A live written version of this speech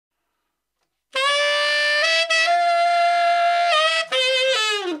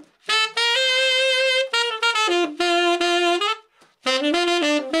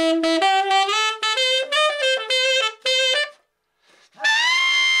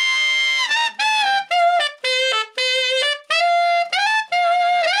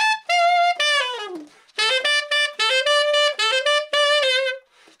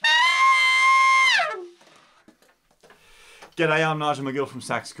G'day, I'm Nigel McGill from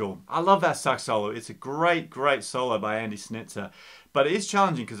Sax School. I love that sax solo. It's a great solo by Andy Snitzer, but it is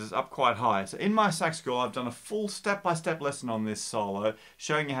challenging because it's up quite high. So in my Sax School, I've done a full step-by-step lesson on this solo,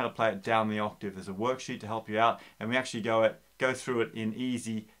 showing you how to play it down the octave. There's a worksheet to help you out, and we actually go through it in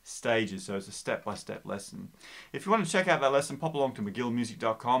easy stages, so it's a step-by-step lesson. If you want to check out that lesson, pop along to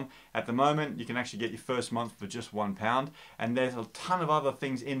McGillmusic.com. At the moment, you can actually get your first month for just £1, and there's a ton of other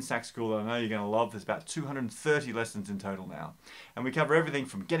things in Sax School that I know you're going to love. There's about 230 lessons in total now, and we cover everything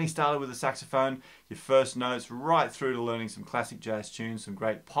from getting started with the saxophone, your first notes, right through to learning some classic jazz tunes, some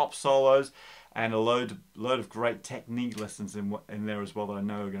great pop solos, and a load of great technique lessons in there as well that I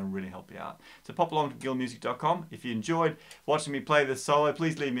know are going to really help you out. So pop along to McGillmusic.com. If you enjoyed watching me play this solo,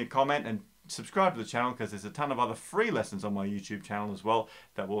 please leave me a comment and subscribe to the channel, because there's a ton of other free lessons on my YouTube channel as well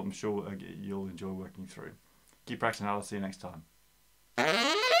that I'm sure you'll enjoy working through. Keep practicing hard. I'll see you next time.